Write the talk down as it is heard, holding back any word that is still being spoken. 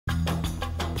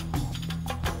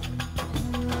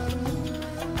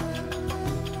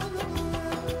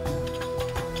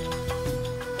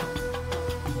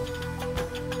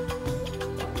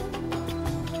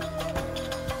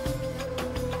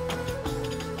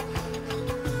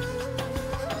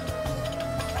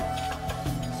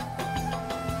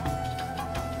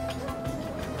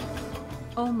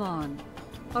Oman,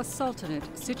 a sultanate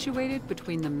situated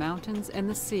between the mountains and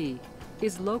the sea,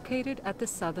 is located at the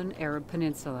southern Arab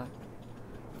Peninsula.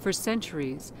 For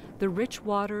centuries, the rich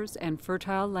waters and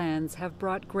fertile lands have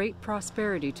brought great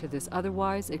prosperity to this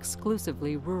otherwise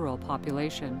exclusively rural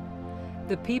population.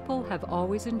 The people have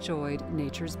always enjoyed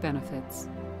nature's benefits.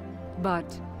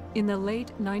 But in the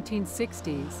late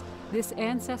 1960s, this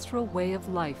ancestral way of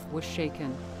life was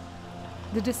shaken.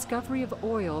 The discovery of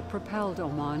oil propelled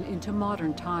Oman into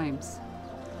modern times.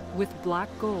 With black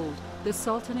gold, the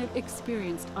Sultanate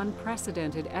experienced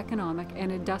unprecedented economic and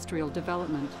industrial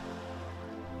development.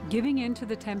 Giving in to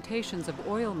the temptations of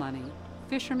oil money,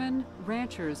 fishermen,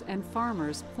 ranchers, and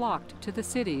farmers flocked to the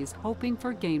cities hoping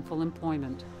for gainful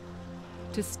employment.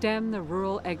 To stem the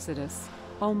rural exodus,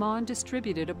 Oman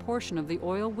distributed a portion of the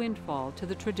oil windfall to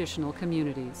the traditional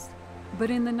communities. But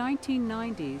in the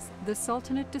 1990s, the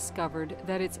Sultanate discovered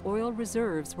that its oil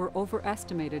reserves were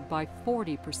overestimated by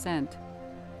 40%.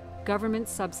 Government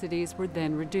subsidies were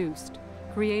then reduced,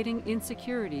 creating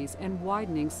insecurities and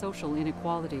widening social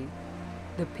inequality.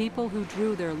 The people who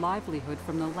drew their livelihood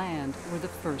from the land were the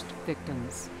first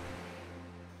victims.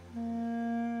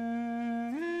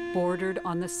 Bordered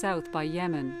on the south by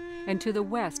Yemen and to the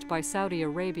west by Saudi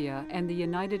Arabia and the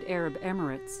United Arab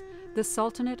Emirates, the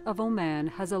Sultanate of Oman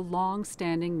has a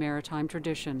long-standing maritime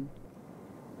tradition.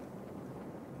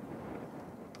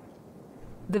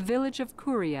 The village of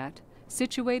Kuriyat,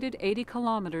 situated 80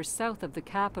 kilometers south of the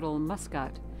capital,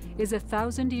 Muscat, is a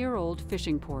 1,000-year-old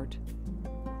fishing port.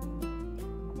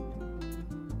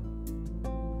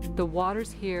 The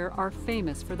waters here are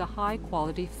famous for the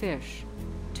high-quality fish.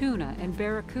 Tuna and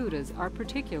barracudas are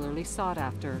particularly sought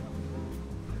after.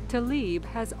 Talib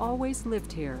has always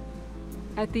lived here.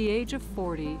 At the age of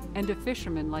 40, and a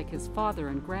fisherman like his father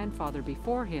and grandfather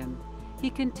before him, he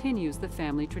continues the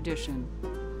family tradition.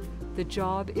 The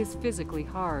job is physically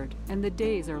hard and the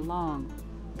days are long,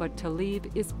 but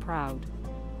Talib is proud.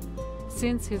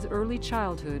 Since his early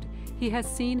childhood, he has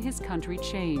seen his country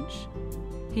change.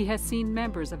 He has seen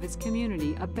members of his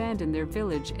community abandon their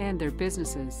village and their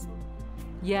businesses.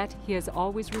 Yet he has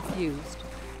always refused.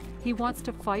 He wants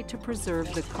to fight to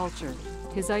preserve the culture,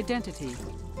 his identity,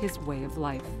 his way of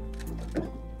life.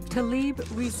 Talib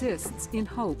resists in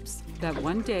hopes that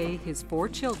one day his 4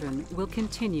 children will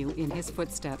continue in his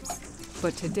footsteps.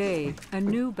 But today, a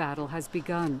new battle has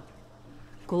begun.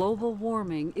 Global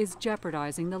warming is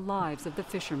jeopardizing the lives of the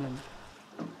fishermen.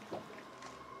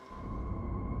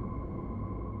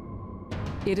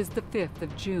 It is the 5th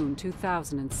of June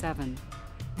 2007.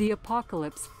 The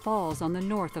apocalypse falls on the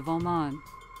north of Oman.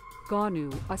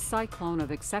 Gonu, a cyclone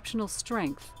of exceptional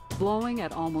strength, blowing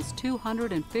at almost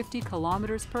 250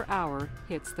 kilometers per hour,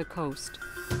 hits the coast.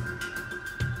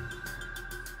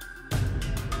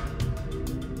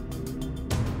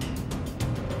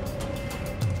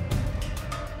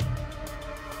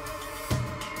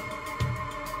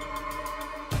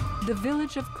 The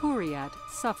village of Kuriyat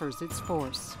suffers its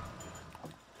force.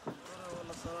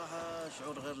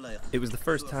 It was the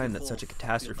first time that such a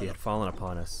catastrophe had fallen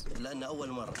upon us.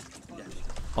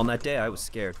 On that day, I was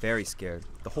scared, very scared.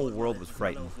 The whole world was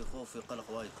frightened.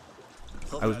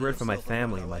 I was worried for my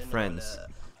family and my friends.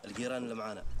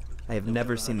 I have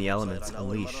never seen the elements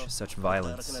unleash such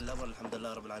violence.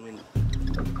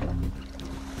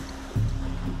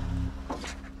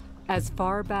 As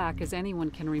far back as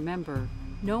anyone can remember,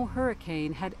 no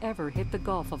hurricane had ever hit the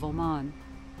Gulf of Oman.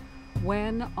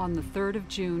 When, on the 3rd of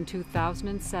June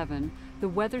 2007, the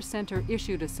Weather Center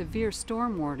issued a severe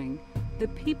storm warning, the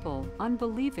people,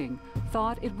 unbelieving,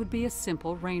 thought it would be a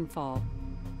simple rainfall.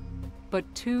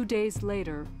 But 2 days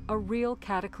later, a real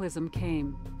cataclysm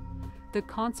came. The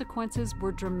consequences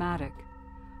were dramatic.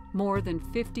 More than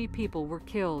 50 people were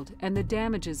killed, and the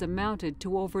damages amounted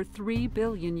to over 3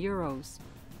 billion euros.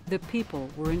 The people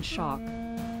were in shock.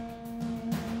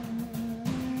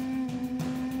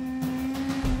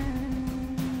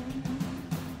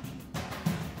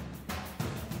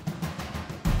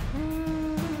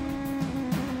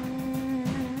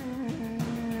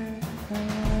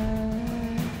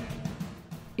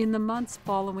 In the months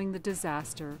following the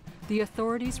disaster, the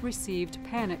authorities received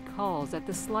panic calls at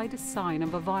the slightest sign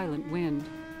of a violent wind.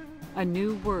 A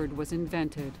new word was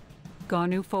invented: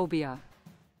 gonuphobia.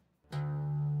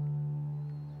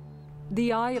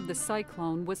 The eye of the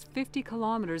cyclone was 50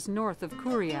 kilometers north of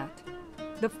Kuriyat.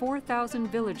 The 4,000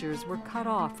 villagers were cut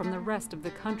off from the rest of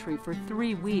the country for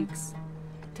 3 weeks.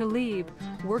 Talib,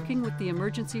 working with the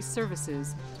emergency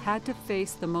services, had to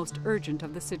face the most urgent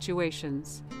of the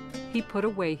situations. He put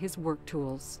away his work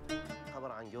tools.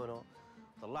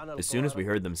 As soon as we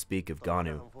heard them speak of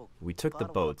Gonu, we took the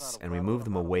boats and we moved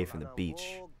them away from the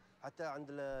beach.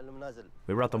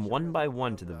 We brought them one by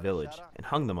one to the village and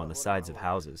hung them on the sides of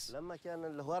houses.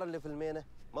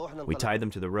 We tied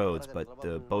them to the roads, but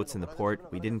the boats in the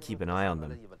port, we didn't keep an eye on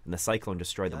them, and the cyclone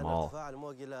destroyed them all.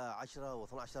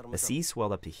 The sea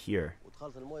swelled up to here.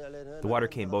 The water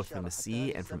came both from the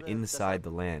sea and from inside the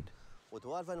land.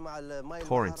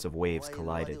 Torrents of waves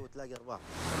collided.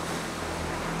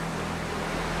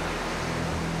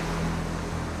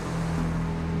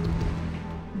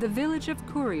 The village of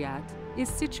Kuryat is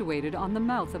situated on the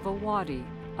mouth of a wadi,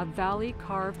 a valley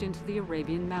carved into the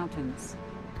Arabian mountains.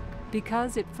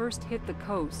 Because it first hit the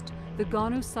coast, the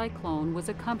Gonu cyclone was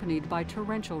accompanied by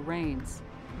torrential rains.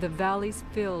 The valleys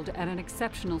filled at an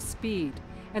exceptional speed,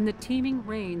 and the teeming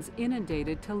rains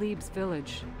inundated Talib's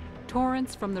village.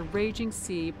 Torrents from the raging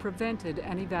sea prevented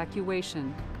an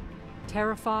evacuation.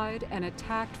 Terrified and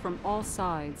attacked from all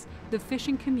sides, the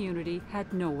fishing community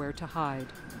had nowhere to hide.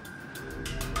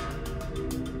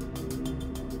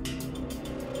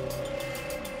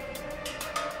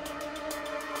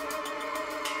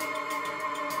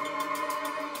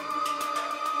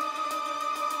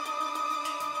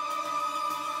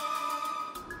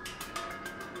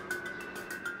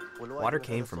 Water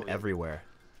came from everywhere.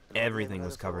 Everything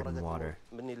was covered in water.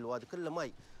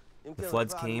 The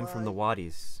floods came from the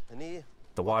wadis.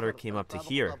 The water came up to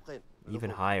here, even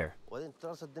higher.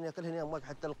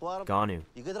 Gonu,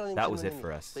 that was it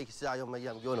for us.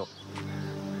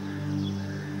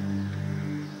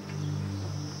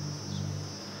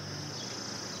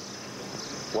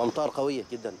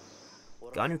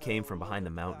 Gonu came from behind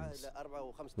the mountains.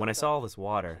 When I saw all this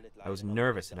water, I was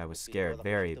nervous and I was scared,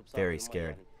 very, very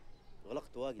scared.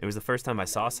 It was the first time I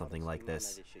saw something like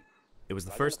this. It was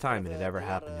the first time it had ever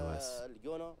happened to us.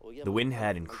 The wind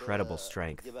had incredible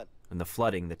strength, and the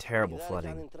flooding, the terrible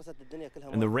flooding.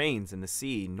 And the rains and the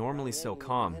sea, normally so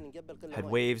calm, had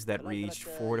waves that reached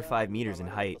 4 to 5 meters in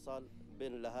height.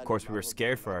 Of course, we were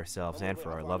scared for ourselves and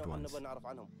for our loved ones.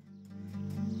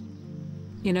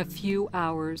 In a few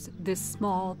hours, this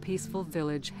small, peaceful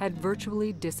village had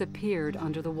virtually disappeared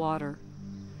under the water.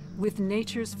 With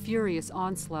nature's furious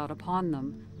onslaught upon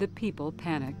them, the people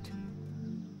panicked.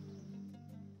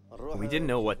 We didn't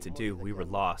know what to do. We were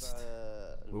lost.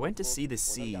 We went to see the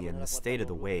sea and the state of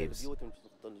the waves.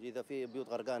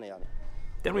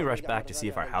 Then we rushed back to see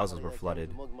if our houses were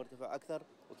flooded.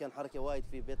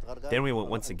 Then we went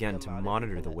once again to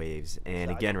monitor the waves and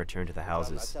again returned to the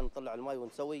houses.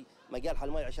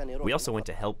 We also went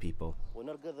to help people.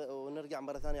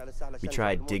 We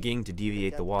tried digging to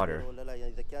deviate the water.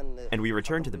 And we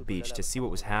returned to the beach to see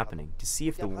what was happening, to see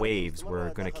if the waves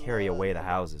were going to carry away the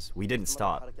houses. We didn't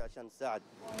stop.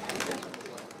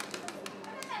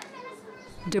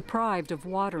 Deprived of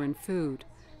water and food,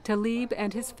 Talib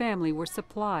and his family were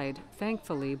supplied,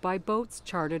 thankfully, by boats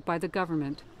chartered by the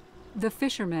government. The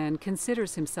fisherman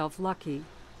considers himself lucky.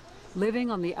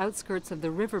 Living on the outskirts of the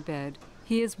riverbed,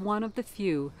 he is one of the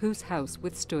few whose house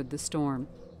withstood the storm.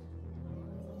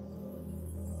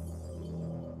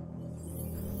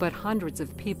 But hundreds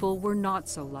of people were not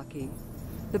so lucky.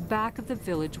 The back of the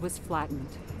village was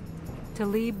flattened.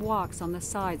 Talib walks on the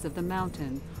sides of the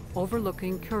mountain,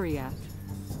 overlooking Kuryat.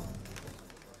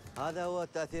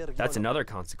 That's another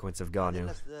consequence of Gonu.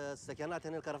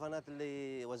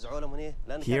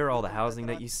 Here, all the housing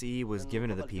that you see was given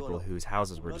to the people whose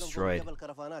houses were destroyed.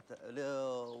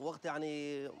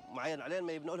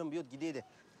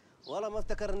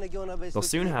 They'll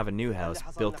soon have a new house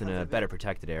built in a better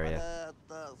protected area.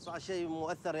 But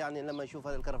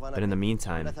in the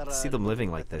meantime, to see them living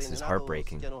like this is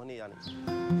heartbreaking.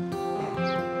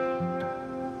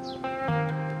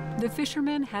 The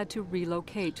fishermen had to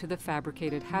relocate to the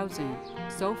fabricated housing,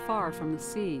 so far from the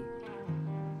sea.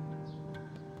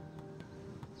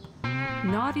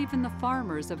 Not even the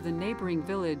farmers of the neighboring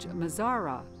village,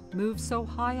 Mazara, moved so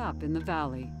high up in the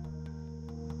valley.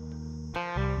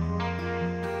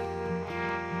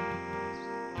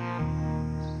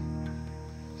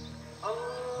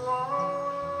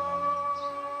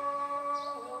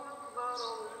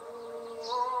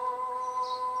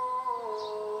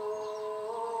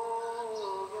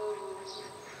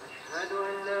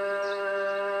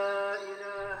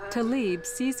 Talib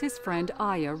sees his friend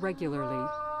Aya regularly.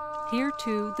 Here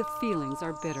too, the feelings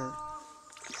are bitter.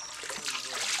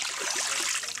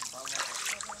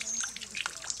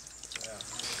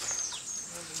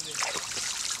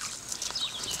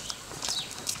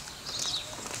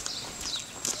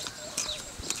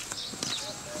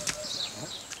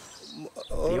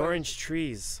 The orange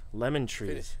trees, lemon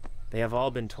trees, they have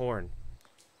all been torn.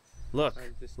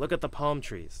 Look at the palm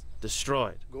trees,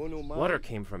 destroyed. Water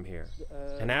came from here,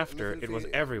 and after, it was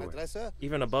everywhere,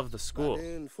 even above the school.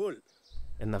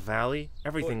 In the valley,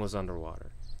 everything was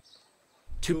underwater.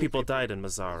 2 people died in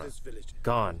Mazara,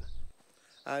 gone.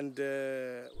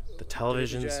 The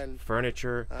televisions,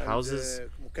 furniture, houses,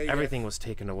 everything was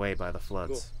taken away by the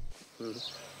floods.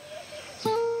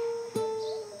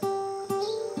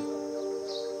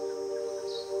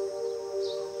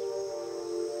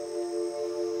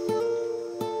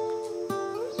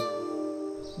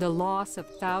 The loss of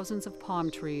thousands of palm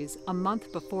trees a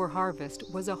month before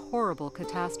harvest was a horrible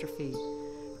catastrophe.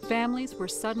 Families were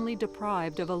suddenly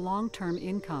deprived of a long-term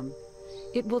income.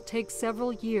 It will take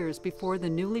several years before the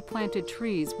newly planted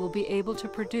trees will be able to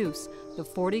produce the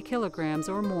 40 kilograms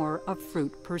or more of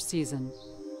fruit per season.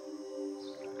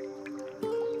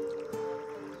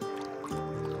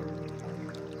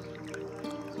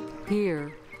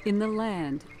 Here, in the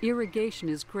land, irrigation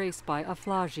is graced by a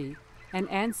flagi, an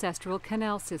ancestral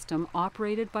canal system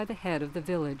operated by the head of the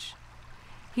village.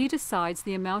 He decides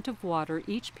the amount of water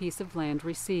each piece of land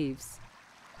receives.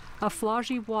 A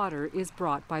flagi water is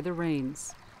brought by the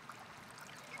rains.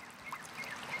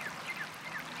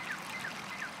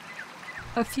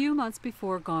 A few months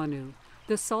before Ganu,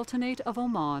 the Sultanate of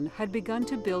Oman had begun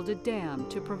to build a dam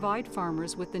to provide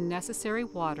farmers with the necessary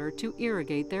water to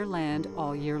irrigate their land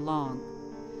all year long.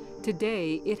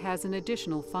 Today, it has an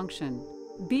additional function.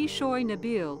 Bishoy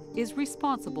Nabil is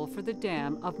responsible for the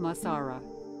dam of Masara.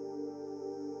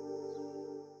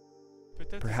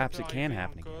 Perhaps it can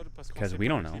happen again, because we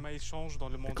don't know.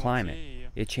 The climate,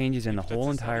 it changes in the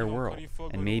whole entire world,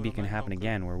 and maybe it can happen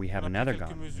again where we have another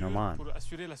Ganu in Oman.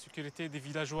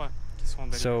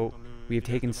 So, we have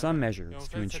taken some measures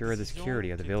to ensure the security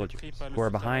of the villagers, who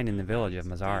are behind in the village of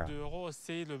Mazara.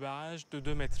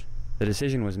 The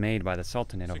decision was made by the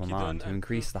Sultanate of Oman to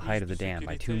increase the height of the dam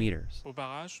by 2 meters.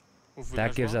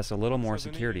 That gives us a little more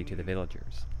security to the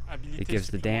villagers. It gives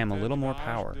the dam a little more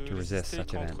power to resist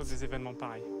such events.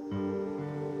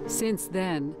 Since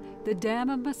then, the Dam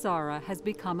of Masara has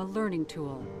become a learning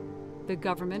tool. The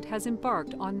government has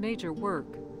embarked on major work.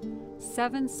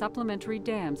 7 supplementary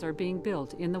dams are being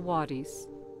built in the wadis.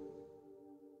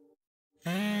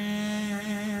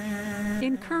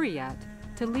 In Kuriyat,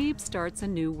 Talib starts a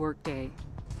new workday.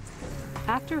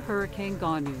 After Hurricane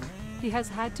Ganu, he has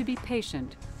had to be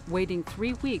patient, waiting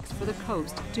 3 weeks for the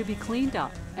coast to be cleaned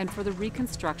up and for the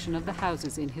reconstruction of the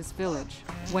houses in his village.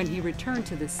 When he returned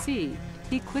to the sea,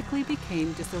 he quickly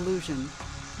became disillusioned.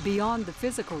 Beyond the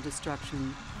physical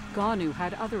destruction, Ganu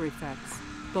had other effects,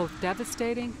 both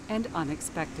devastating and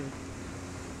unexpected.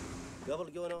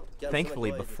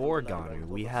 Thankfully, before Ganu,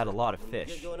 we had a lot of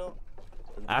fish.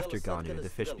 After Ganu, the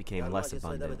fish became less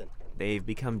abundant. They've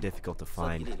become difficult to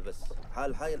find.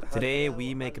 Today,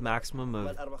 we make a maximum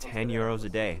of 10 euros a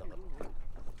day.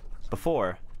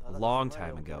 Before, a long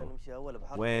time ago,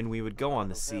 when we would go on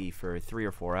the sea for 3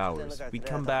 or 4 hours, we'd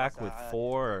come back with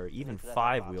 4 or even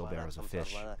 5 wheelbarrows of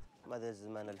fish.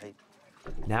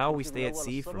 Now we stay at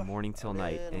sea from morning till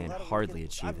night and hardly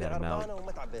achieve that amount.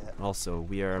 Also,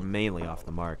 we are mainly off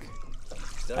the mark.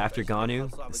 After Ganu,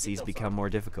 the seas become more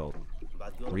difficult.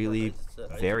 Really,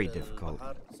 very difficult.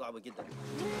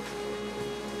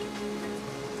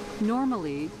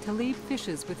 Normally, Talib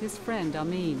fishes with his friend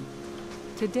Amin.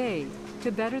 Today,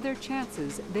 to better their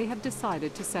chances, they have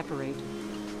decided to separate.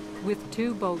 With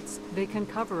 2 boats, they can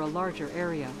cover a larger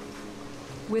area.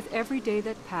 With every day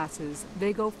that passes,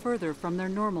 they go further from their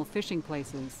normal fishing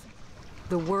places.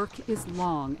 The work is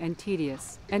long and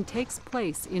tedious and takes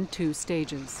place in 2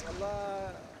 stages.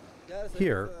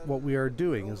 Here, what we are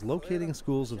doing is locating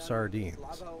schools of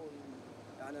sardines.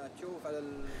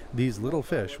 These little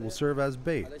fish will serve as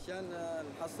bait.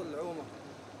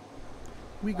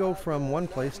 We go from one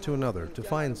place to another to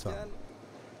find some.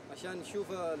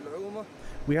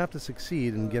 We have to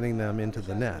succeed in getting them into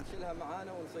the net.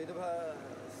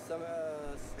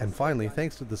 And finally,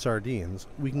 thanks to the sardines,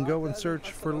 we can go and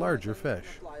search for larger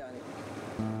fish.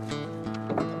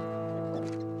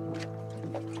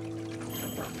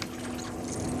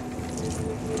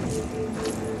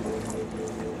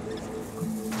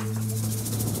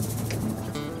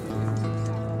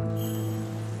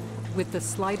 With the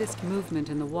slightest movement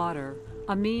in the water,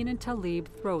 Amin and Talib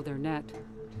throw their net.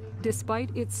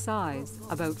 Despite its size,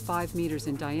 about 5 meters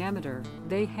in diameter,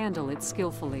 they handle it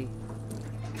skillfully.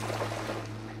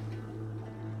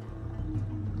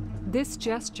 This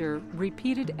gesture,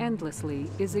 repeated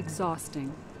endlessly, is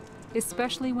exhausting,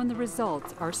 especially when the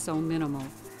results are so minimal.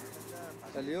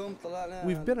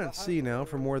 We've been at sea now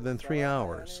for more than 3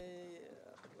 hours.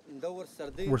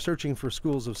 We're searching for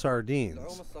schools of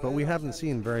sardines, but we haven't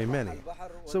seen very many.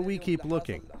 So we keep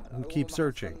looking and keep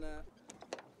searching.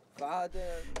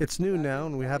 It's noon now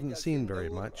and we haven't seen very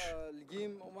much.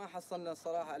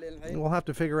 We'll have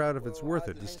to figure out if it's worth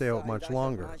it to stay out much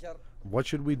longer. What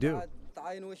should we do?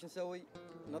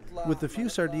 With the few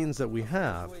sardines that we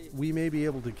have, we may be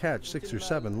able to catch 6 or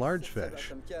 7 large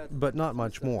fish, but not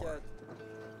much more.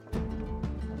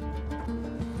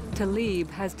 Talib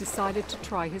has decided to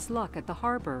try his luck at the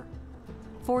harbor.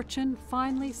 Fortune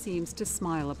finally seems to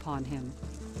smile upon him.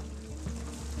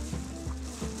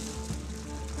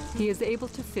 He is able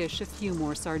to fish a few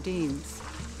more sardines,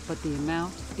 but the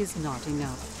amount is not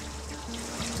enough.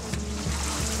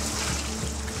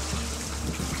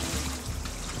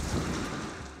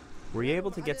 Were you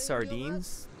able to get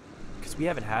sardines? Because we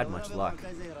haven't had much luck.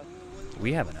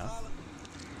 We have enough.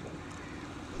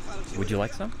 Would you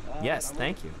like some? Yes,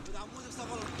 thank you.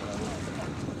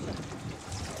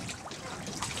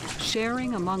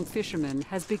 Sharing among fishermen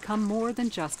has become more than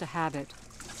just a habit.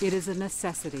 It is a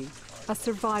necessity, a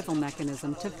survival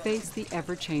mechanism to face the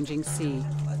ever-changing sea.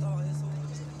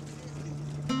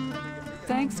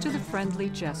 Thanks to the friendly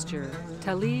gesture,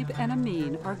 Talib and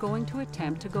Amin are going to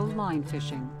attempt to go line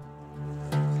fishing.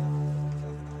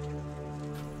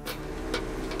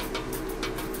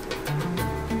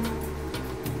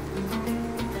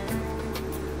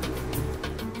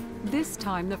 This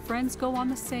time, the friends go on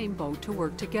the same boat to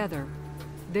work together.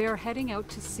 They are heading out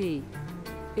to sea.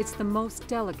 It's the most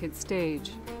delicate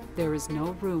stage. There is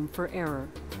no room for error.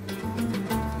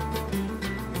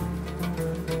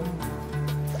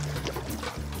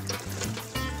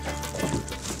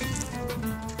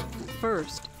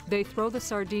 First, they throw the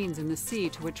sardines in the sea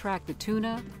to attract the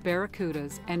tuna,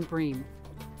 barracudas, and bream.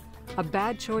 A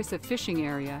bad choice of fishing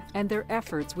area, and their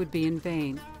efforts would be in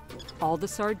vain. All the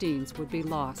sardines would be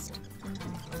lost.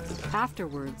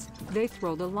 Afterwards, they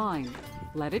throw the line,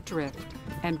 let it drift,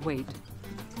 and wait.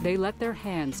 They let their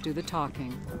hands do the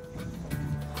talking.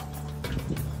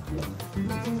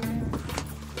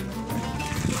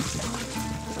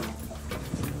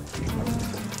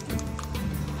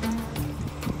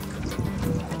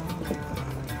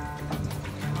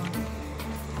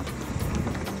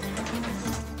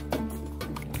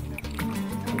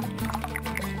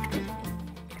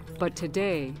 But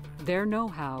today, their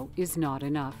know-how is not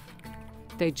enough.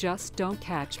 They just don't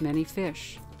catch many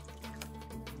fish.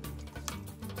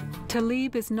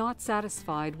 Talib is not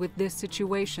satisfied with this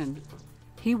situation.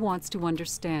 He wants to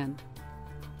understand.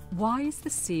 Why is the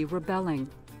sea rebelling?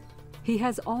 He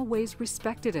has always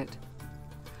respected it.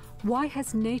 Why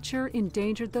has nature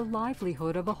endangered the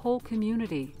livelihood of a whole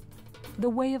community,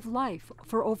 the way of life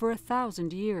for over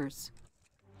 1,000 years?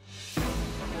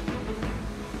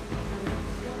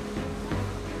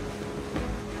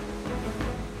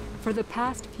 For the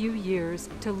past few years,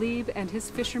 Talib and his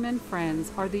fishermen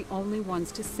friends are the only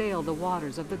ones to sail the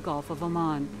waters of the Gulf of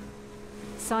Oman.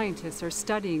 Scientists are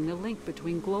studying the link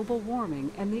between global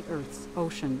warming and the Earth's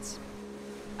oceans.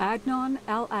 Adnan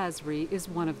Al-Azri is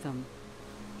one of them.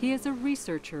 He is a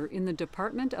researcher in the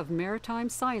Department of Maritime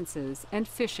Sciences and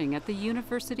Fishing at the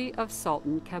University of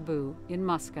Sultan Qaboos in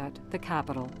Muscat, the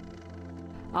capital.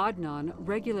 Adnan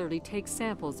regularly takes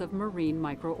samples of marine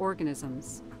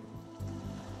microorganisms.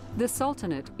 The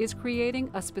Sultanate is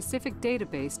creating a specific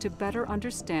database to better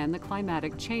understand the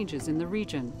climatic changes in the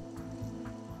region.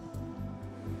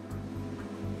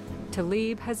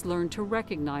 Talib has learned to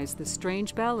recognize the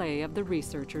strange ballet of the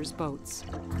researchers' boats.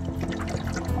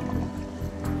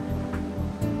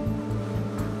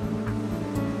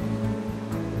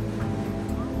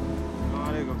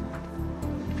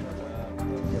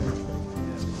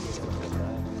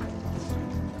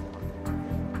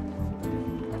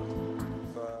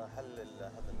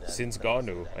 Since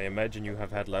Gonu, I imagine you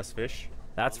have had less fish?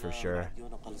 That's for sure.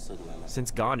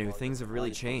 Since Gonu, things have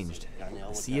really changed.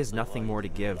 The sea has nothing more to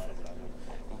give.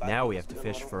 Now we have to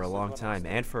fish for a long time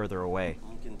and further away,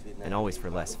 and always for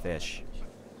less fish.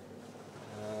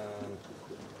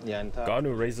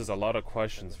 Gonu raises a lot of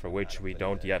questions for which we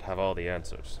don't yet have all the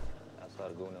answers.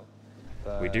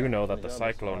 We do know that the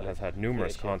cyclone has had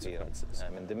numerous consequences.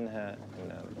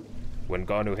 When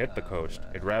Gonu hit the coast,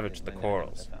 it ravaged the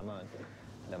corals.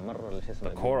 The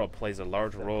coral plays a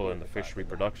large role in the fish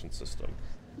reproduction system.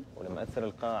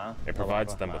 It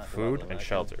provides them with food and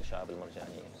shelter.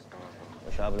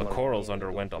 The corals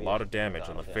underwent a lot of damage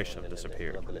and the fish have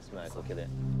disappeared.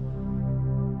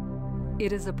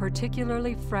 It is a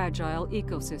particularly fragile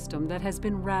ecosystem that has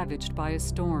been ravaged by a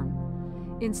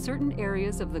storm. In certain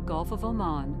areas of the Gulf of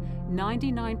Oman,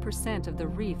 99% of the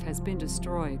reef has been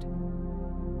destroyed.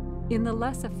 In the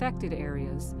less affected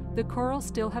areas, the corals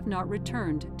still have not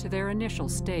returned to their initial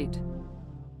state.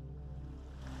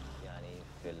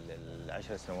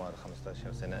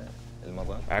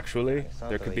 Actually,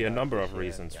 there could be a number of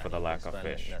reasons for the lack of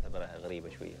fish.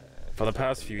 For the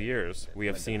past few years, we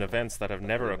have seen events that have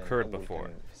never occurred before.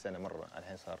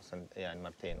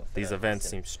 These events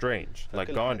seem strange, like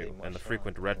Gonu and the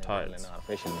frequent red tides.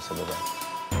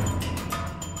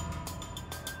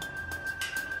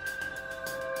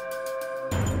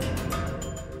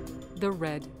 The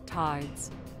red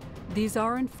tides. These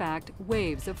are in fact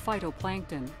waves of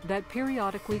phytoplankton that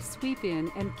periodically sweep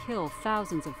in and kill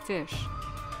thousands of fish.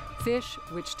 Fish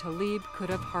which Talib could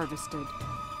have harvested.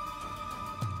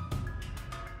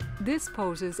 This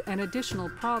poses an additional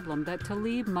problem that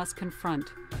Talib must confront,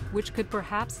 which could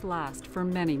perhaps last for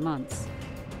many months.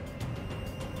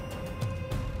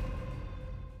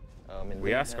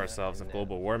 We ask ourselves if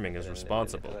global warming is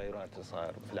responsible,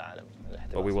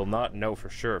 but we will not know for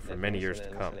sure for many years to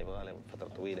come.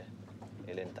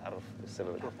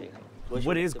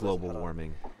 What is global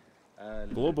warming?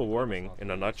 Global warming,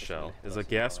 in a nutshell, is a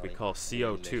gas we call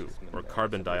CO2, or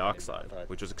carbon dioxide,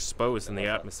 which is exposed in the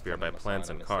atmosphere by plants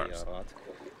and cars.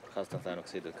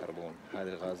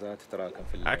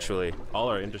 Actually, all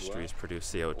our industries produce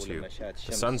CO2.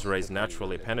 The sun's rays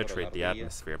naturally penetrate the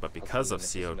atmosphere, but because of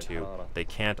CO2, they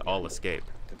can't all escape.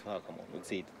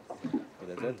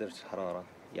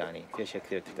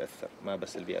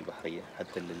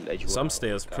 Some stay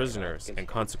as prisoners, and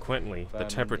consequently, the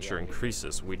temperature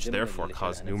increases, which therefore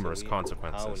cause numerous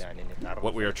consequences.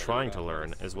 What we are trying to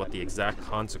learn is what the exact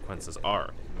consequences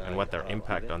are, and what their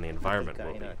impact on the environment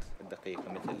will be.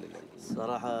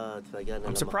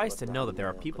 I'm surprised to know that there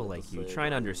are people like you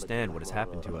trying to understand what has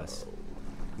happened to us.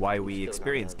 Why we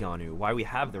experience Gonu, why we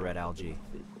have the red algae.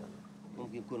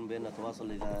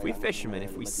 If we fishermen,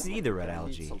 if we see the red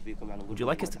algae, would you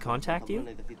like us to contact you?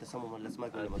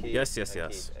 Yes.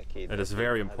 It is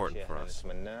very important for us.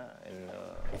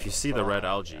 If you see the red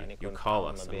algae, you call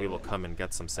us and we will come and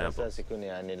get some samples.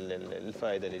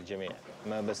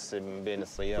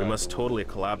 We must totally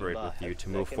collaborate with you to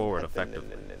move forward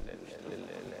effectively.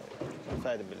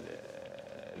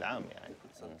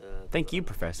 Thank you,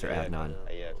 Professor Adnan.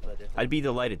 I'd be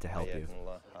delighted to help you.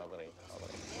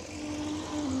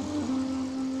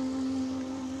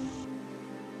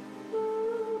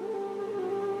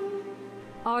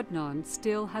 Adnan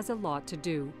still has a lot to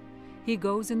do. He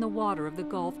goes in the water of the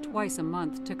Gulf twice a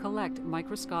month to collect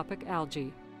microscopic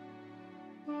algae.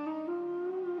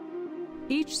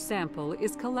 Each sample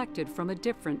is collected from a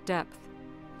different depth.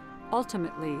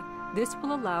 Ultimately, this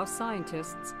will allow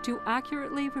scientists to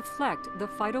accurately reflect the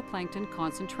phytoplankton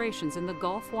concentrations in the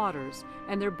Gulf waters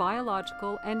and their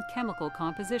biological and chemical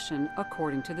composition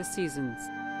according to the seasons.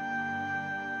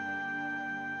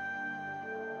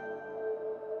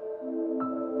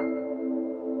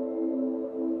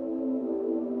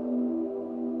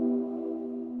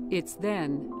 It's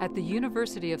then at the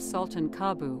University of Sultan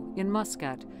Qaboos in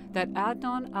Muscat that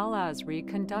Adnan Al-Azri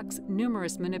conducts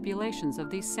numerous manipulations of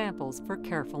these samples for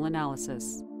careful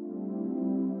analysis.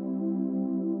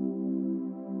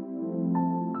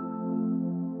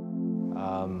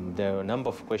 There are a number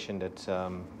of questions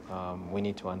that we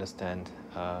need to understand.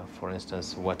 For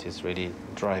instance, what is really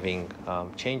driving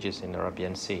changes in the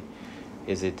Arabian Sea?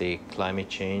 Is it the climate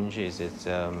change? Is it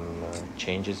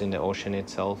changes in the ocean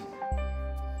itself?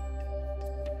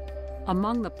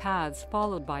 Among the paths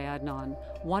followed by Adnan,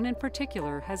 one in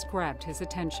particular has grabbed his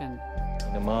attention.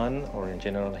 In Oman, or in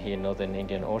general here in northern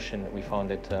Indian Ocean, we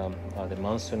found that the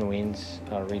monsoon winds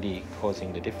are really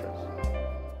causing the difference.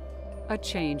 A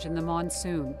change in the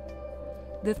monsoon.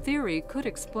 The theory could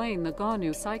explain the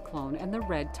Gonu cyclone and the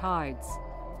red tides,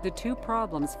 the two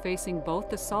problems facing both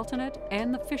the Sultanate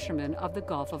and the fishermen of the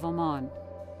Gulf of Oman.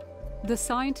 The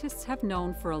scientists have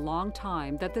known for a long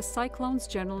time that the cyclones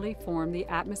generally form the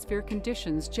atmosphere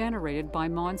conditions generated by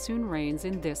monsoon rains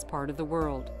in this part of the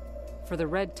world. For the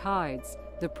red tides,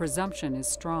 the presumption is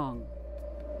strong.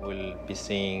 We'll be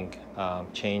seeing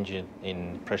change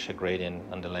in pressure gradient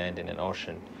on the land and in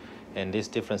ocean. And this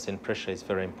difference in pressure is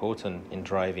very important in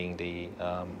driving the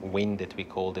wind that we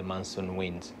call the monsoon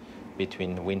winds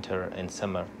between winter and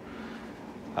summer.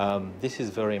 This is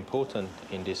very important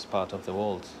in this part of the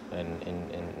world, and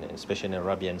especially in the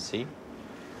Arabian Sea,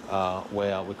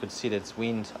 where we could see that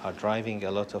winds are driving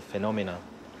a lot of phenomena.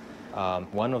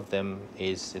 One of them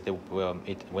is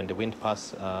when the wind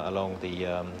passes along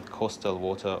the coastal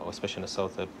water, or especially in the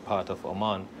southern part of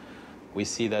Oman, we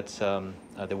see that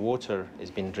the water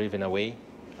is being driven away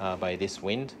by this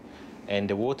wind, and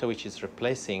the water which is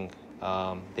replacing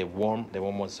the warm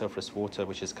surface water,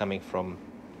 which is coming from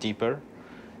deeper,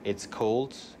 It's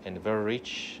cold and very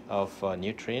rich of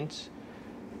nutrients.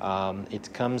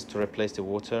 It comes to replace the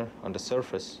water on the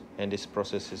surface, and this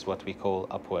process is what we call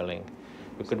upwelling.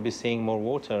 We could be seeing more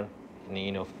water,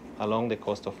 along the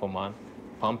coast of Oman,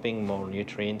 pumping more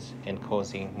nutrients and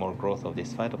causing more growth of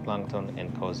this phytoplankton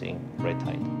and causing red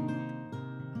tide.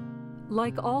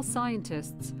 Like all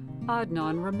scientists,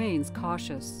 Adnan remains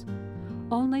cautious.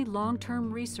 Only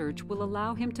long-term research will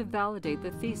allow him to validate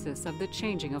the thesis of the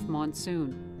changing of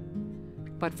monsoon.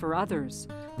 But for others,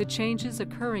 the changes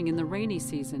occurring in the rainy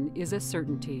season is a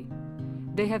certainty.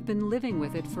 They have been living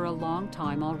with it for a long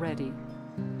time already.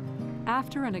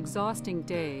 After an exhausting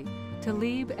day,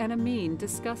 Talib and Amin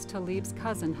discuss Talib's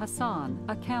cousin Hassan,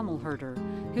 a camel herder,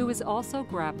 who is also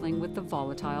grappling with the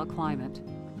volatile climate.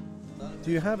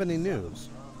 Do you have any news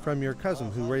from your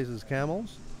cousin who raises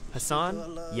camels?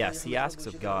 Hassan? Yes, he asks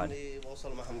of God.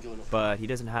 But he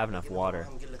doesn't have enough water.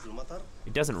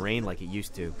 It doesn't rain like it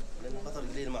used to.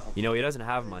 He doesn't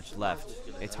have much left.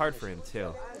 It's hard for him,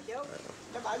 too.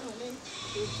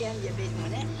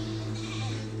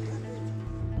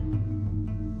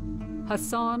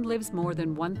 Hassan lives more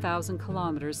than 1,000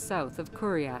 kilometers south of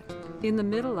Kuryat, in the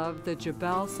middle of the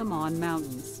Jebel Saman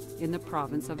Mountains, in the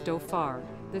province of Dhofar,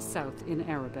 the south in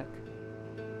Arabic.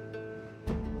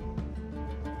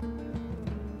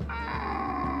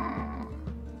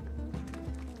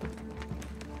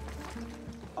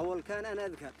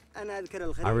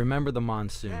 I remember the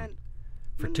monsoon.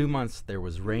 For 2 months there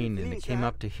was rain and it came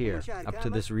up to here, up to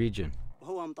this region.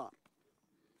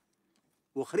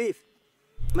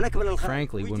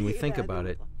 Frankly, when we think about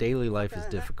it, daily life is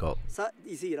difficult. There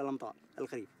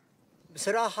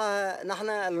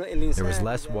was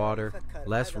less water,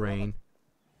 less rain,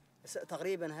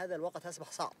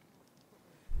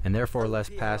 and therefore less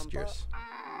pastures.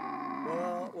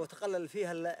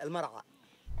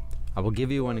 I will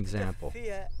give you an example.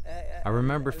 I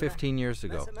remember 15 years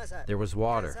ago, there was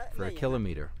water for a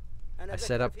kilometer. I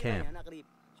set up camp.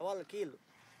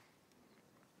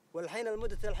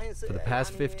 For the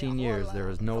past 15 years, there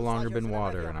has no longer been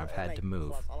water and I've had to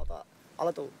move.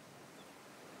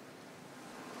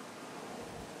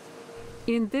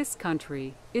 In this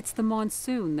country, it's the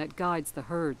monsoon that guides the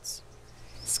herds.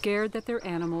 Scared that their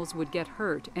animals would get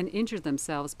hurt and injure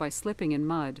themselves by slipping in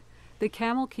mud, the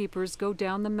camel keepers go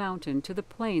down the mountain to the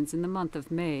plains in the month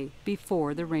of May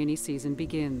before the rainy season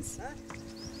begins.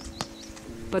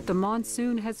 But the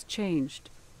monsoon has changed.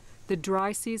 The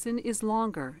dry season is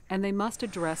longer, and they must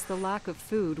address the lack of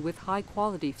food with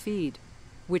high-quality feed,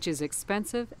 which is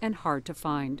expensive and hard to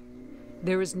find.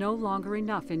 There is no longer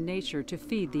enough in nature to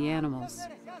feed the animals.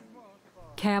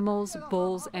 Camels,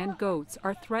 bulls, and goats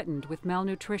are threatened with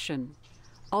malnutrition.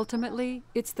 Ultimately,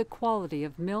 it's the quality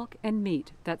of milk and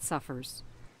meat that suffers.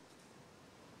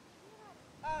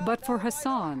 But for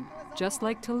Hassan, just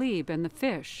like Talib and the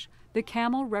fish, the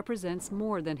camel represents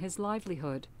more than his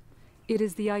livelihood. It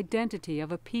is the identity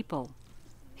of a people,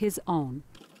 his own.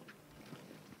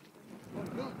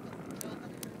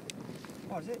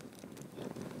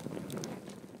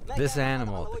 This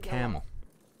animal, the camel.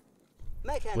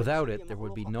 Without it, there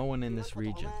would be no one in this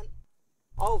region.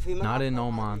 Not in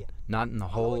Oman, not in the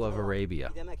whole of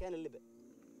Arabia.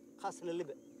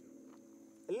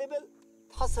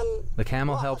 The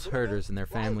camel helps herders and their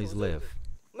families live.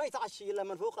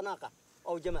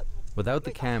 Without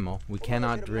the camel, we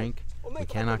cannot drink, we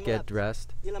cannot get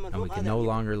dressed, and we can no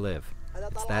longer live.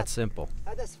 It's that simple.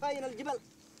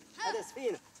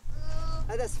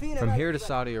 From here to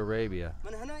Saudi Arabia,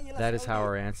 that is how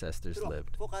our ancestors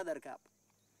lived.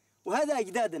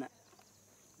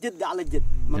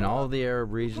 In all the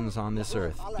Arab regions on this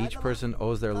earth, each person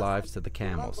owes their lives to the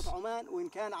camels.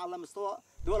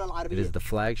 It is the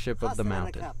flagship of the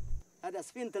mountain.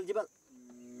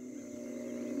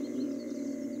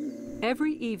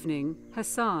 Every evening,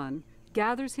 Hassan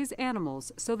gathers his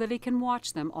animals so that he can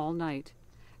watch them all night.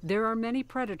 There are many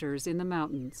predators in the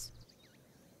mountains.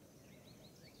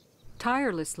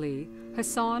 Tirelessly,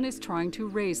 Hassan is trying to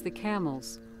raise the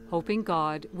camels, hoping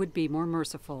God would be more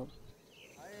merciful.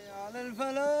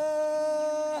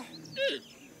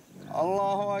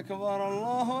 Allahu Akbar,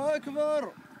 Allahu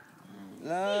Akbar.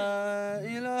 La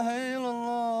ilaha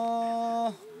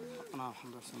illallah.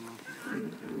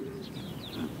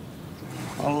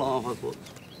 Allahu Akbar.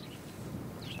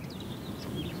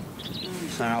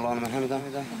 سمع الله لمن حمده.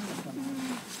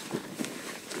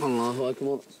 الله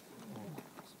أكبر.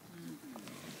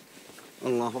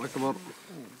 الله أكبر.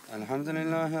 الحمد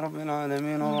لله رب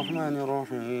العالمين الرحمن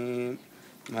الرحيم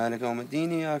مالك يوم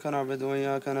الدين إياك نعبد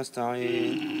وإياك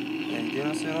نستعين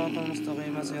اهدنا الصراط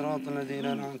المستقيم صراط الذين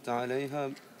أنعمت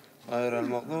عليهم غير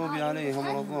المغضوب عليهم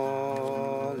ولا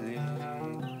الضالين.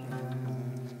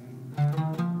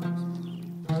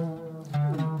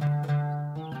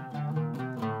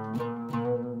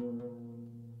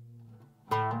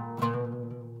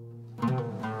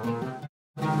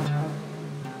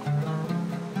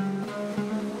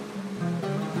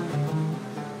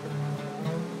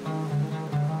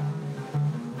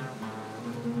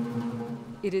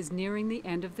 It is nearing the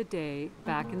end of the day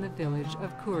back in the village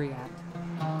of Kuriat.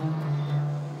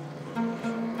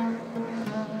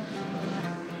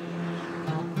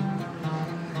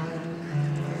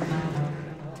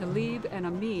 Talib and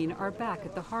Amin are back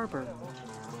at the harbor.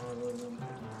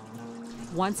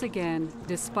 Once again,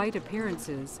 despite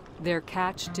appearances, their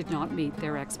catch did not meet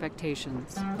their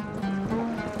expectations.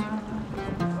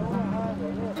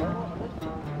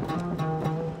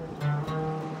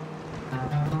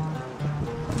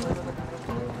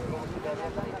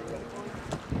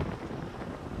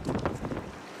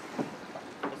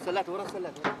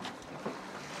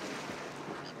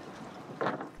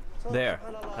 There,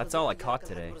 that's all I caught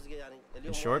today.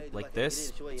 In short, like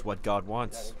this, it's what God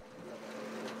wants.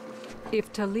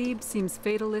 If Talib seems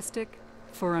fatalistic,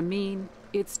 for Amin,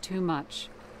 it's too much.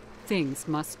 Things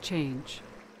must change.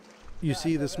 You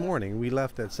see, this morning we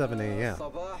left at 7 a.m.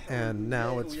 and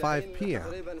now it's 5 p.m.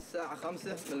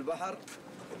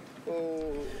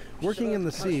 Working in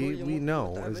the sea, we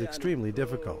know, is extremely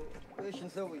difficult.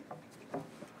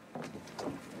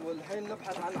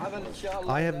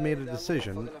 I have made a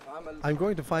decision. I'm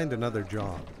going to find another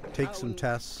job, take some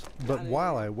tests, but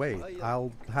while I wait,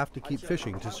 I'll have to keep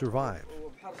fishing to survive.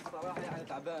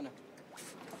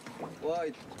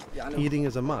 Eating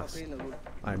is a must.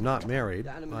 I'm not married.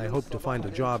 I hope to find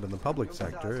a job in the public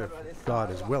sector if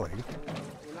God is willing.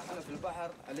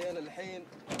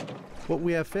 What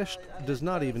we have fished does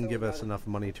not even give us enough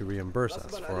money to reimburse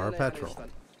us for our petrol.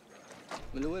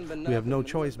 We have no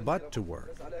choice but to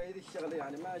work.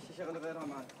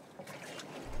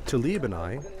 Talib and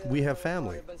I, we have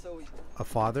family. A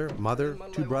father, mother,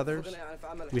 2 brothers.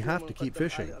 We have to keep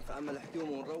fishing.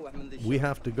 We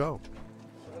have to go.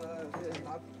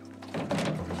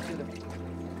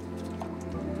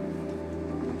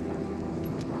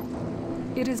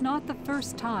 It is not the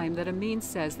first time that Amin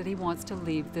says that he wants to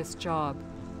leave this job.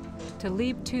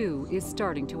 Talib, too, is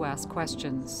starting to ask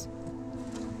questions.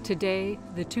 Today,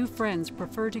 the 2 friends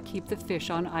prefer to keep the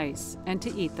fish on ice and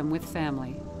to eat them with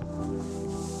family.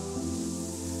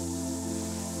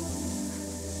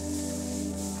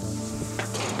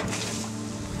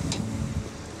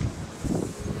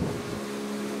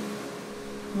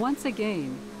 Once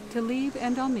again, Talib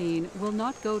and Amin will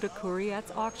not go to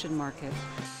Kuriat's auction market.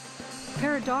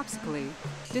 Paradoxically,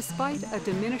 despite a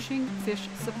diminishing fish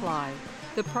supply,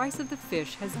 the price of the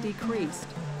fish has decreased.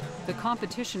 The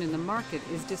competition in the market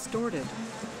is distorted.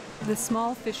 The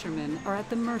small fishermen are at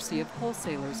the mercy of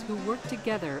wholesalers who work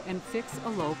together and fix a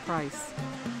low price.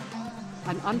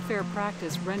 An unfair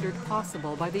practice rendered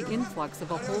possible by the influx of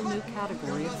a whole new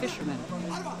category of fishermen.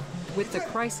 With the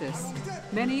crisis,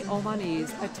 many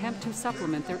Omanis attempt to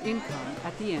supplement their income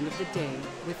at the end of the day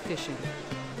with fishing.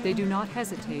 They do not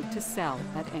hesitate to sell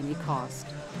at any cost.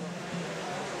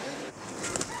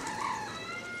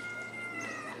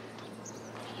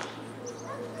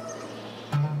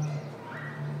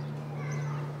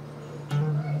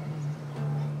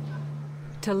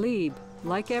 Talib,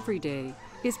 like every day,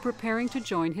 is preparing to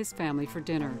join his family for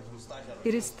dinner.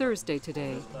 It is Thursday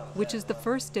today, which is the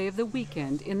first day of the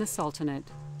weekend in the Sultanate.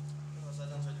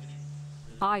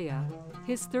 Aya,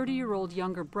 his 30-year-old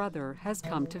younger brother, has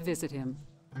come to visit him.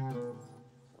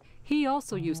 He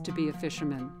also used to be a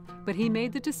fisherman, but he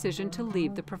made the decision to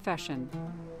leave the profession.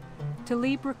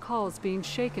 Talib recalls being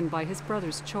shaken by his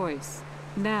brother's choice.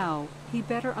 Now, he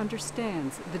better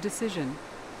understands the decision.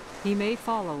 He may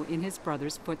follow in his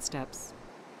brother's footsteps.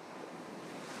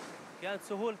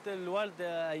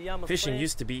 Fishing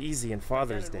used to be easy in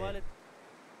Father's Day.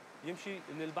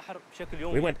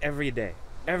 We went every day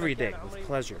with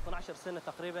pleasure.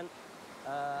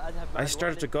 I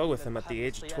started to go with him at the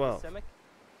age of 12.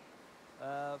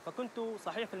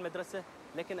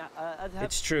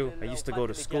 It's true, I used to go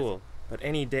to school, but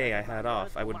any day I had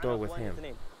off, I would go with him.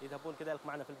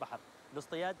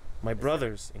 My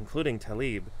brothers, including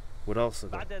Talib, would also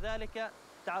go.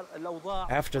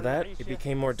 After that, it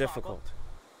became more difficult.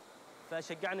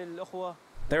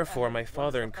 Therefore, my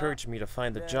father encouraged me to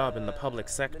find a job in the public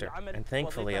sector, and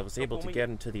thankfully I was able to get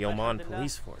into the Oman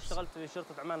police force.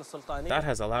 That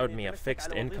has allowed me a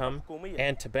fixed income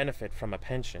and to benefit from a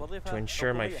pension to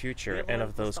ensure my future and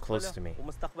of those close to me.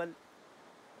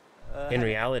 In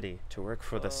reality, to work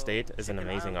for the state is an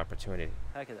amazing opportunity.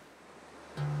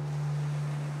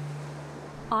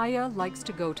 Aya likes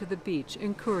to go to the beach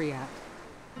in Kuriat.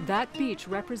 That beach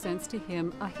represents to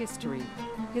him a history,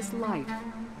 his life,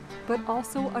 but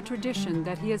also a tradition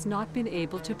that he has not been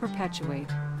able to perpetuate.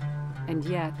 And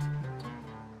yet,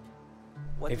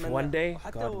 if one day,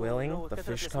 God willing, the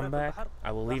fish come back,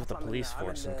 I will leave the police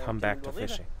force and come back to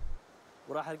fishing.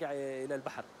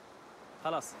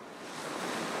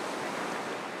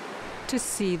 to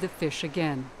see the fish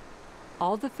again.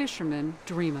 All the fishermen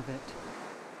dream of it.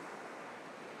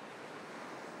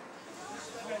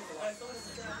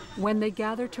 When they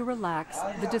gather to relax,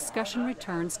 the discussion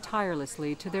returns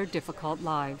tirelessly to their difficult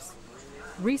lives.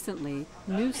 Recently,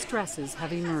 new stresses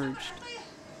have emerged.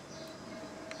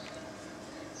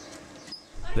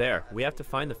 There, we have to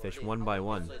find the fish one by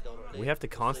one. We have to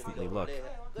constantly look.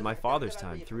 In my father's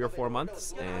time, 3 or 4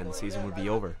 months, and the season would be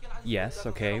over. Yes,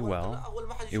 okay, well,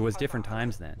 it was different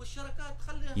times then.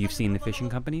 You've seen the fishing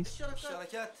companies?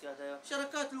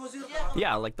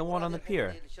 Yeah, like the one on the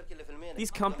pier.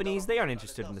 These companies, they aren't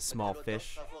interested in the small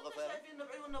fish.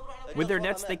 With their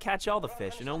nets, they catch all the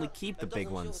fish and only keep the big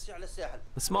ones.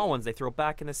 The small ones they throw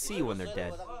back in the sea when they're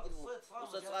dead.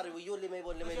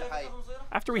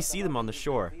 After we see them on the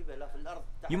shore,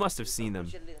 you must have seen them.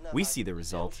 We see the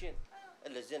result.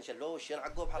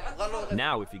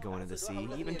 Now if you go into the sea,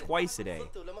 even twice a day,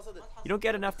 you don't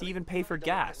get enough to even pay for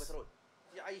gas.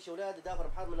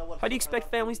 How do you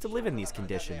expect families to live in these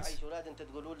conditions?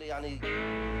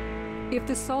 If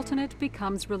the Sultanate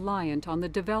becomes reliant on the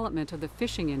development of the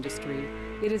fishing industry,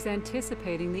 it is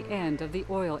anticipating the end of the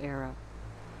oil era.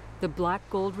 The black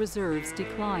gold reserves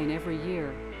decline every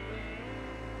year.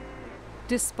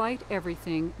 Despite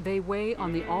everything, they weigh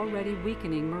on the already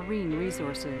weakening marine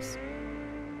resources.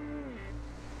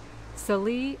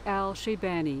 Salih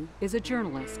al-Shaybani is a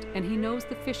journalist, and he knows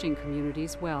the fishing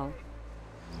communities well.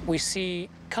 We see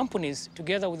companies,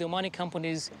 together with the Omani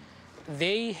companies,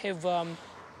 they have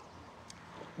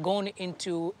gone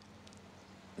into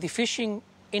the fishing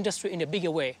industry in a bigger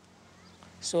way.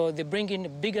 So they bring in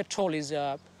bigger trolleys,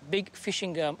 big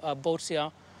fishing boats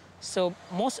here. So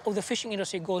most of the fishing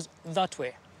industry goes that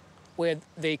way, where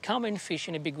they come and fish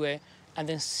in a big way and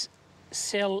then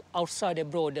sell outside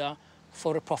abroad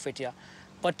for a profit here.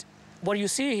 But what you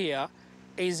see here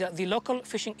is the local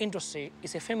fishing industry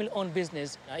is a family-owned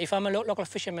business. If I'm a local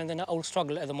fisherman, then I will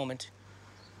struggle at the moment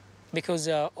because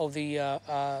of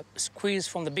the squeeze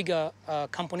from the bigger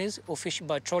companies who fish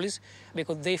by trolleys,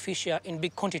 because they fish in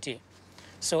big quantity.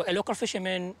 So a local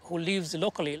fisherman who lives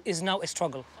locally is now a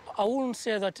struggle. I wouldn't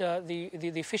say that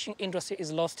the fishing industry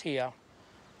is lost here.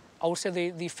 I would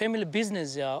say the family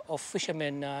business of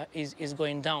fishermen is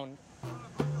going down.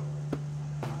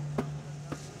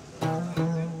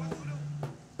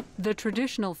 The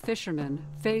traditional fishermen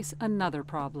face another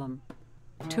problem: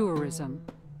 tourism.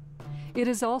 It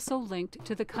is also linked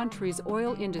to the country's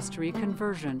oil industry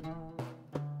conversion.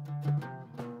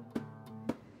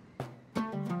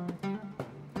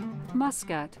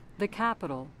 Muscat, the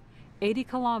capital, 80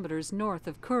 kilometers north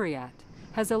of Kuriat,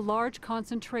 has a large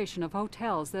concentration of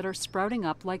hotels that are sprouting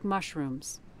up like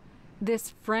mushrooms.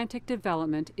 This frantic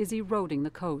development is eroding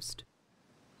the coast.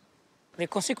 The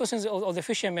consequences of the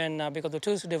fishermen, because of the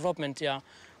tourist development,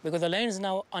 because the lands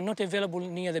now are not available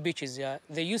near the beaches.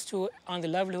 They used to earn the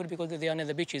livelihood because they are near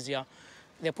the beaches.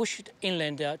 They push it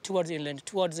inland, towards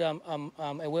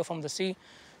away from the sea.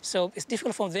 So it's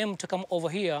difficult for them to come over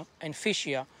here and fish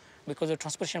here because of the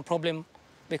transportation problem,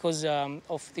 because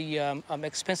of the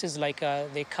expenses like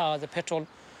the car, the petrol.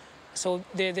 So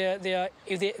if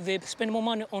they spend more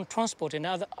money on transport and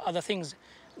other things,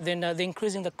 then they're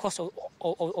increasing the cost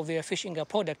of their fishing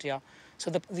product here. So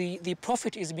the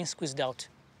profit is being squeezed out.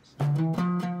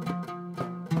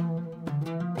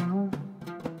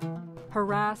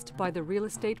 Harassed by the real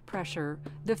estate pressure,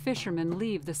 the fishermen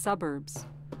leave the suburbs.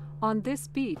 On this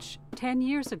beach, 10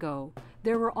 years ago,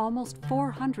 there were almost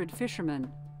 400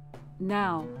 fishermen.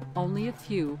 Now, only a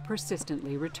few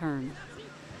persistently return.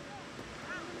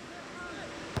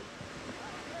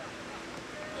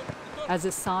 As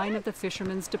a sign of the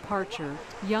fishermen's departure,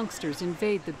 youngsters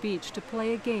invade the beach to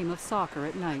play a game of soccer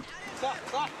at night.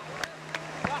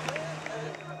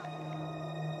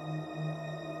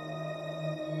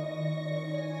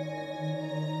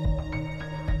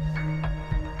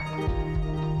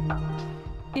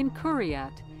 In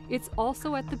Kuriat, it's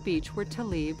also at the beach where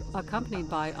Talib, accompanied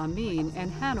by Amin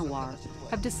and Hanawar,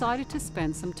 have decided to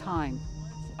spend some time.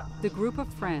 The group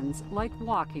of friends like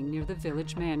walking near the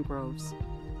village mangroves.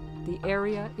 The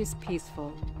area is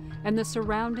peaceful, and the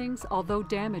surroundings, although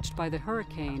damaged by the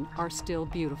hurricane, are still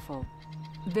beautiful.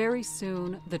 Very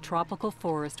soon, the tropical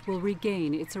forest will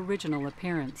regain its original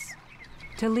appearance.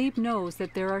 Talib knows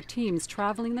that there are teams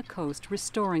traveling the coast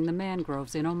restoring the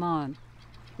mangroves in Oman.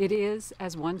 It is,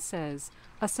 as one says,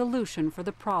 a solution for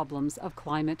the problems of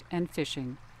climate and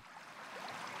fishing.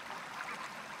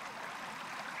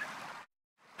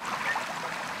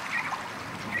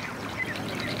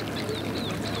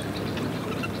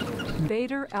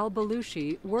 Bader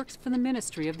al-Balushi works for the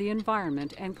Ministry of the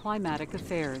Environment and Climatic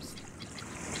Affairs.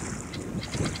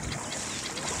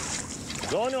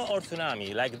 Gono or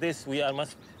tsunami like this, we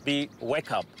must be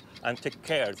wake up and take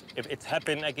care. If it's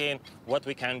happened again, what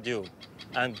we can do.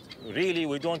 And really,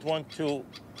 we don't want to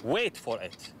wait for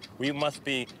it. We must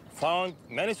be found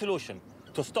many solutions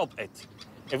to stop it.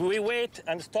 If we wait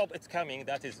and stop it coming,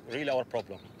 that is really our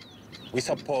problem. We're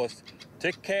supposed to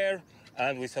take care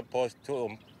and we're supposed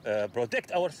to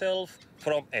protect ourselves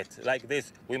from it. Like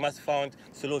this, we must find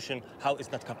solution how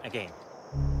it's not come again.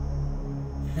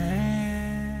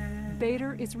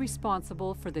 Bader is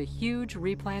responsible for the huge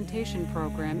replantation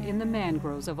program in the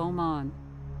mangroves of Oman.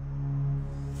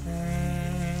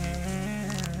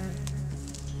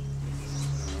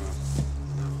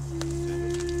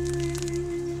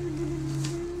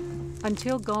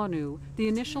 Until Gonu, the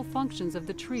initial functions of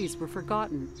the trees were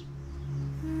forgotten.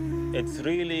 It's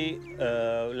really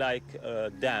like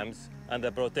dams, and they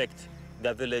protect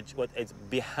the village, what is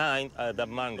behind the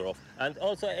mangrove. And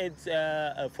also it's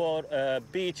for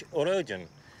beach erosion.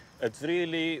 It's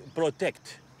really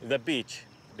protect the beach,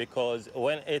 because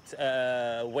when it's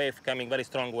a wave coming, very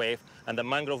strong wave, and the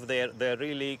mangrove there, they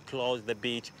really close the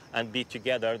beach and be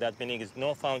together. That meaning is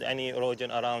no found any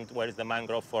erosion around where is the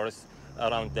mangrove forest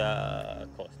around the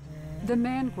coast. The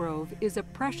mangrove is a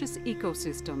precious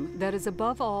ecosystem that is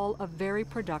above all a very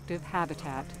productive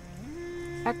habitat.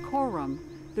 At Korum,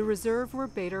 the reserve where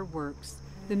Bader works,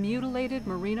 the mutilated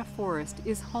marina forest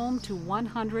is home to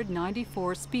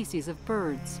 194 species of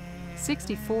birds,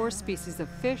 64 species of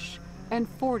fish, and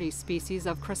 40 species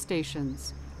of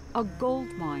crustaceans. A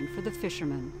gold mine for the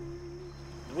fishermen.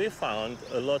 We found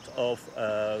a lot of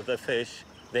the fish,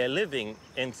 they're living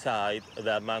inside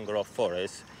the mangrove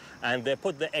forest, and they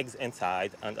put the eggs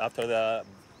inside, and after the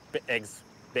eggs,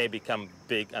 they become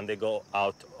big and they go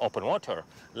out open water.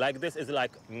 Like this is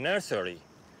like nursery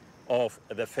of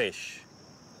the fish.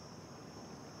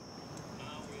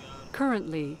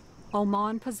 Currently,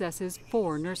 Oman possesses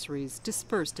 4 nurseries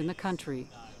dispersed in the country,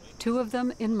 2 of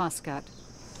them in Muscat.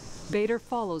 Bader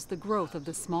follows the growth of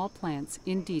the small plants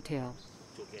in detail.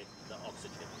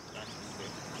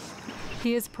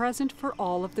 He is present for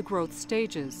all of the growth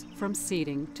stages, from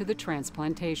seeding to the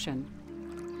transplantation.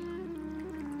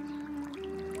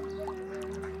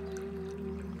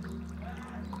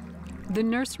 The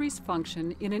nurseries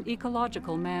function in an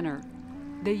ecological manner.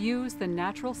 They use the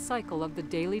natural cycle of the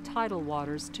daily tidal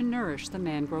waters to nourish the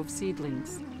mangrove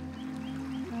seedlings.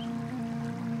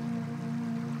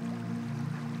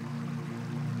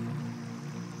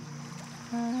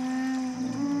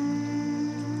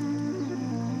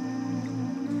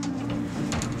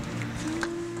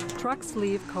 Trucks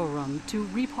leave Korum to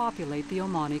repopulate the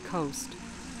Omani coast.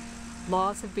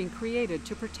 Laws have been created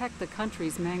to protect the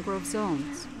country's mangrove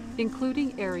zones,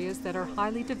 including areas that are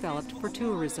highly developed for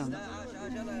tourism.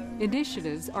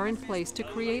 Initiatives are in place to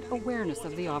create awareness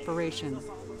of the operation.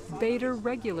 Bader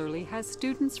regularly has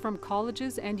students from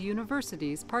colleges and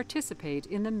universities participate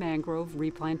in the mangrove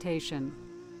replantation.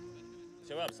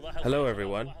 Hello,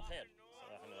 everyone.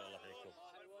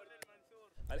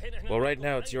 Well, right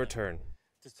now it's your turn.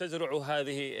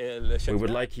 We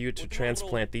would like you to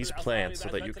transplant these plants so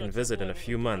that you can visit in a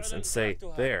few months and say,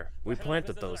 there, we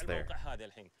planted those there.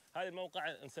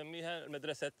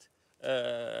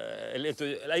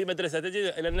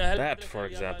 That, for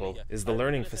example, is the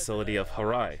learning facility of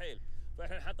Harai.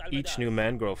 Each new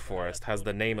mangrove forest has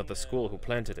the name of the school who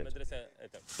planted it.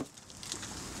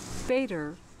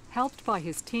 Bader, helped by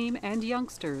his team and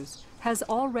youngsters, has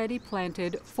already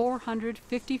planted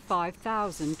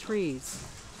 455,000 trees.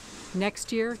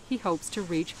 Next year, he hopes to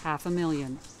reach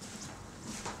 500,000.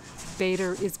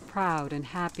 Bader is proud and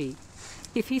happy.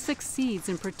 If he succeeds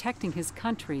in protecting his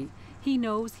country, he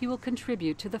knows he will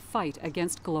contribute to the fight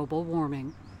against global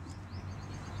warming.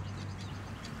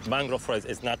 Mangrove forest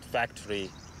is not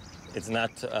factory, it's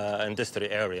not industry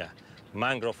area.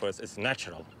 Mangrove forest is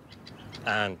natural,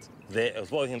 and they are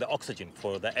avoiding the oxygen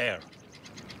for the air.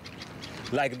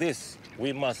 Like this,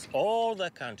 we must, all the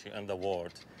country and the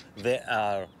world, they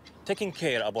are taking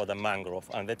care about the mangrove,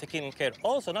 and they're taking care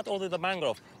also, not only the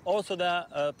mangrove, also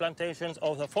the plantations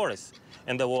of the forests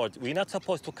in the world. We're not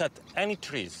supposed to cut any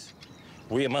trees.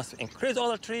 We must increase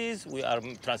all the trees. We are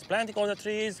transplanting all the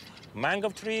trees,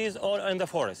 mangrove trees, all in the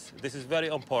forest. This is very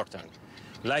important.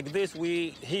 Like this,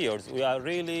 we are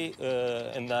really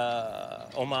in the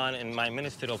Oman, in my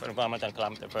Ministry of Environment and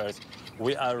Climate Affairs,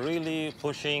 we are really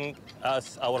pushing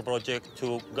our project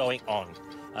to going on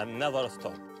and never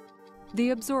stop. The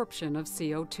absorption of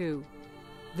CO2,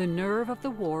 the nerve of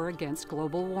the war against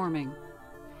global warming.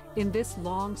 In this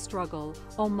long struggle,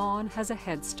 Oman has a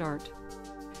head start.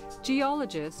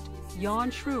 Geologist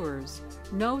Jan Schruers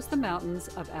knows the mountains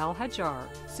of Al Hajar,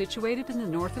 situated in the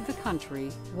north of the country,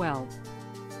 well.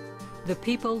 The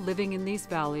people living in these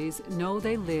valleys know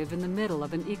they live in the middle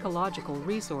of an ecological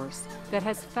resource that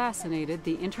has fascinated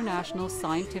the international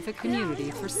scientific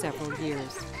community for several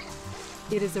years.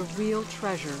 It is a real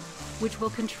treasure which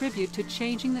will contribute to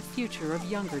changing the future of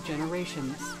younger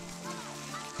generations.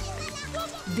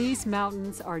 These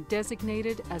mountains are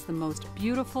designated as the most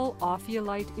beautiful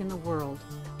ophiolite in the world.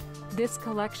 This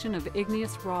collection of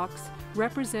igneous rocks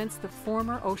represents the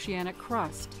former oceanic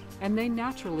crust, and they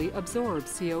naturally absorb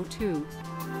CO2.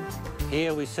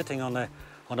 Here we're sitting on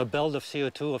a belt of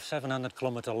CO2 of 700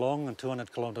 kilometers long and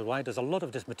 200 kilometers wide. There's a lot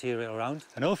of this material around.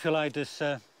 An ophiolite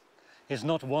is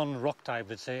not one rock type,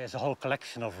 it's a whole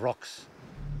collection of rocks.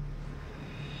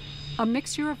 A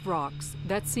mixture of rocks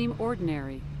that seem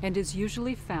ordinary and is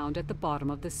usually found at the bottom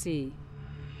of the sea.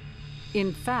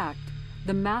 In fact,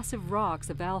 the massive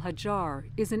rocks of Al Hajar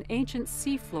is an ancient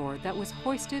seafloor that was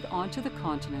hoisted onto the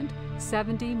continent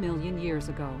 70 million years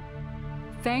ago.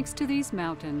 Thanks to these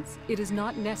mountains, it is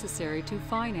not necessary to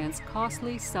finance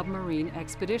costly submarine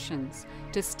expeditions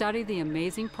to study the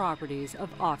amazing properties of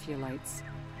ophiolites.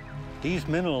 These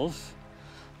minerals,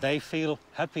 they feel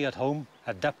happy at home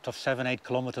at depth of 7-8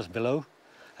 kilometers below,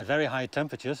 at very high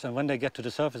temperatures, and when they get to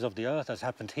the surface of the Earth, as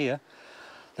happened here,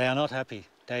 they are not happy.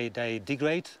 They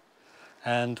degrade.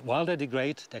 And while they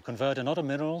degrade, they convert in other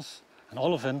minerals, and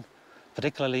olivine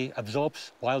particularly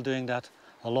absorbs, while doing that,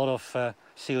 a lot of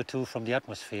CO2 from the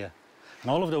atmosphere.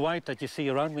 And all of the white that you see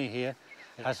around me here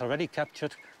has already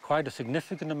captured quite a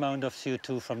significant amount of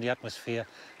CO2 from the atmosphere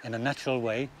in a natural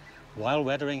way, while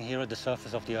weathering here at the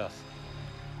surface of the Earth.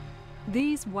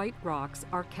 These white rocks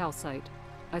are calcite,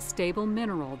 a stable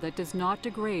mineral that does not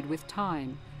degrade with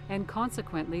time and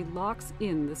consequently locks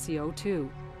in the CO2.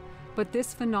 But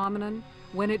this phenomenon,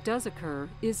 when it does occur,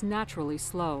 is naturally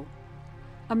slow.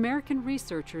 American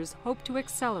researchers hope to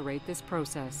accelerate this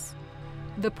process.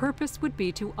 The purpose would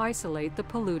be to isolate the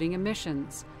polluting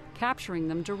emissions, capturing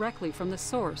them directly from the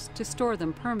source to store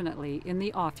them permanently in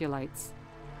the ophiolites.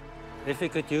 If we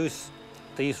could use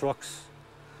these rocks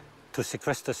to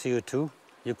sequester CO2,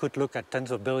 you could look at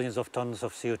tens of billions of tons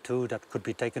of CO2 that could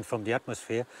be taken from the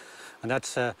atmosphere, and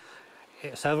that's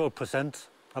several percent,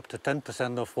 up to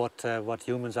 10% of what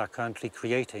humans are currently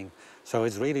creating. So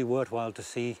it's really worthwhile to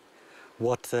see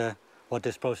what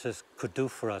this process could do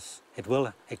for us.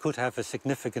 It could have a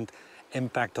significant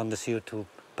impact on the CO2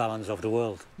 balance of the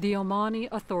world. The Omani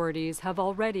authorities have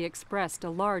already expressed a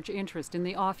large interest in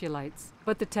the ophiolites,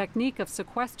 but the technique of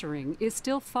sequestering is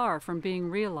still far from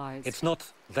being realized. It's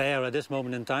not there at this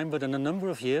moment in time, but in a number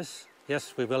of years,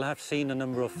 yes, we will have seen a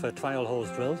number of trial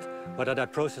holes drilled, whether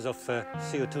that process of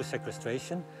CO2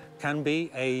 sequestration can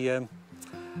be a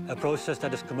process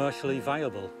that is commercially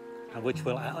viable and which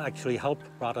will actually help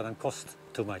rather than cost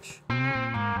too much.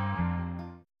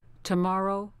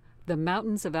 Tomorrow, the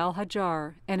mountains of Al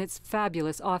Hajar and its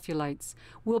fabulous ophiolites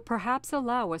will perhaps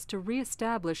allow us to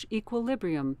re-establish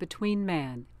equilibrium between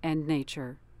man and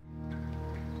nature.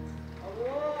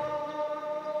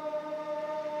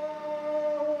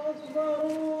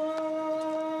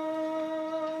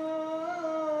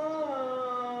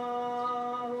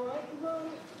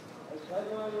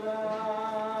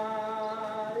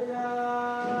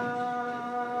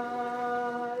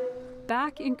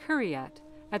 Back in Kiryat,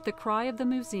 at the cry of the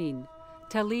muezzin,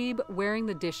 Talib, wearing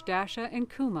the dishdasha and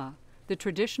kuma, the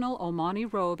traditional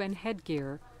Omani robe and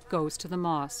headgear, goes to the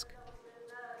mosque.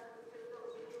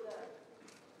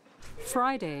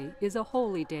 Friday is a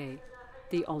holy day,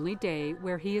 the only day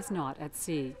where he is not at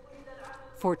sea.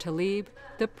 For Talib,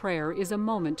 the prayer is a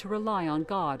moment to rely on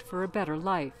God for a better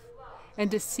life,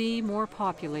 and a sea more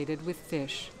populated with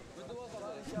fish.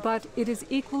 But it is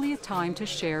equally a time to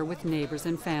share with neighbors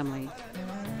and family.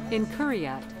 In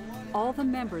Kiryat, all the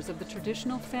members of the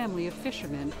traditional family of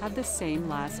fishermen have the same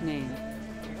last name,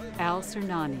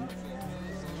 Al-Sirnani.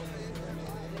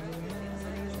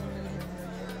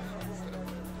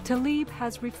 Talib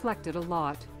has reflected a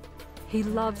lot. He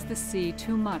loves the sea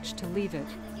too much to leave it.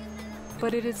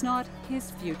 But it is not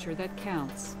his future that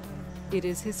counts. It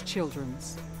is his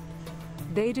children's.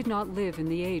 They did not live in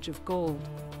the age of gold.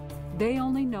 They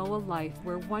only know a life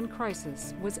where one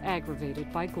crisis was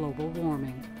aggravated by global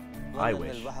warming. I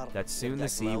wish that soon the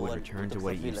sea would return to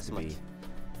what it used to be.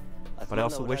 But I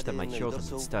also wish that my children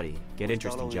would study, get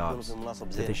interesting jobs,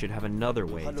 that they should have another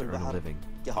way to earn a living,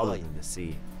 other than the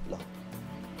sea.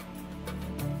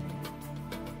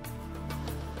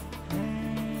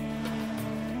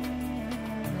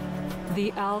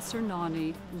 The Al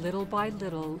Sernani, little by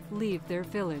little, leave their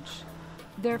village,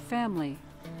 their family.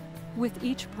 With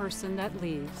each person that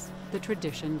leaves, the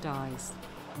tradition dies.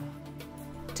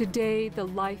 Today, the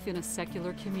life in a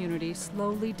secular community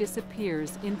slowly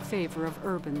disappears in favor of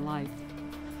urban life,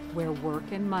 where work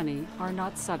and money are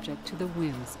not subject to the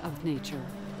whims of nature.